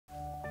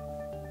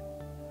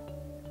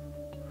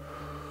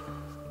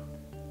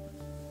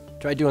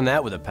Try doing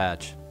that with a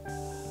patch.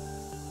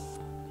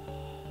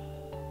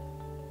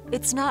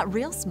 It's not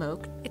real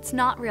smoke. It's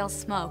not real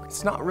smoke.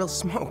 It's not real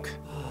smoke.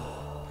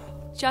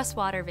 Just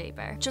water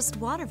vapor. Just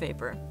water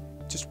vapor.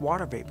 Just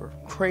water vapor.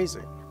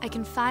 Crazy. I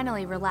can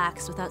finally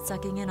relax Without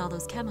sucking in all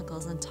those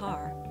chemicals and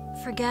tar.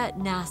 Forget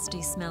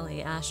nasty,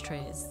 smelly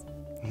ashtrays.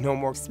 No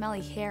more.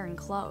 smelly hair and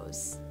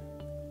clothes.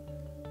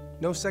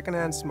 No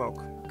secondhand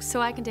smoke.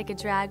 So I can take a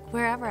drag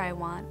wherever I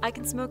want. I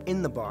can smoke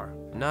In the bar.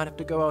 Not have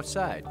to go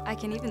outside. I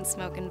can even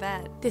smoke in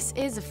bed. This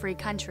is a free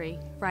country,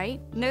 right?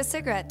 No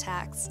cigarette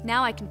tax.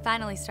 Now I can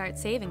finally start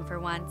saving for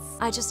once.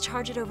 I just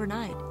charge it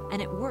overnight,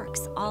 and it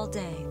works all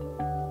day.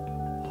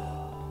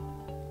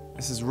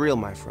 This is real,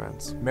 my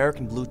friends.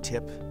 American Blue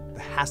Tip, the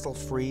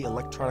hassle-free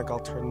electronic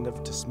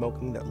alternative to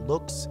smoking that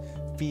looks,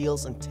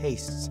 feels, and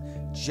tastes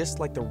just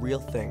like the real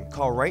thing.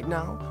 Call right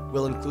now.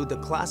 We'll include the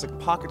classic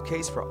pocket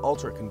case for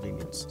ultra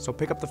convenience. So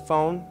pick up the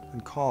phone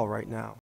and call right now.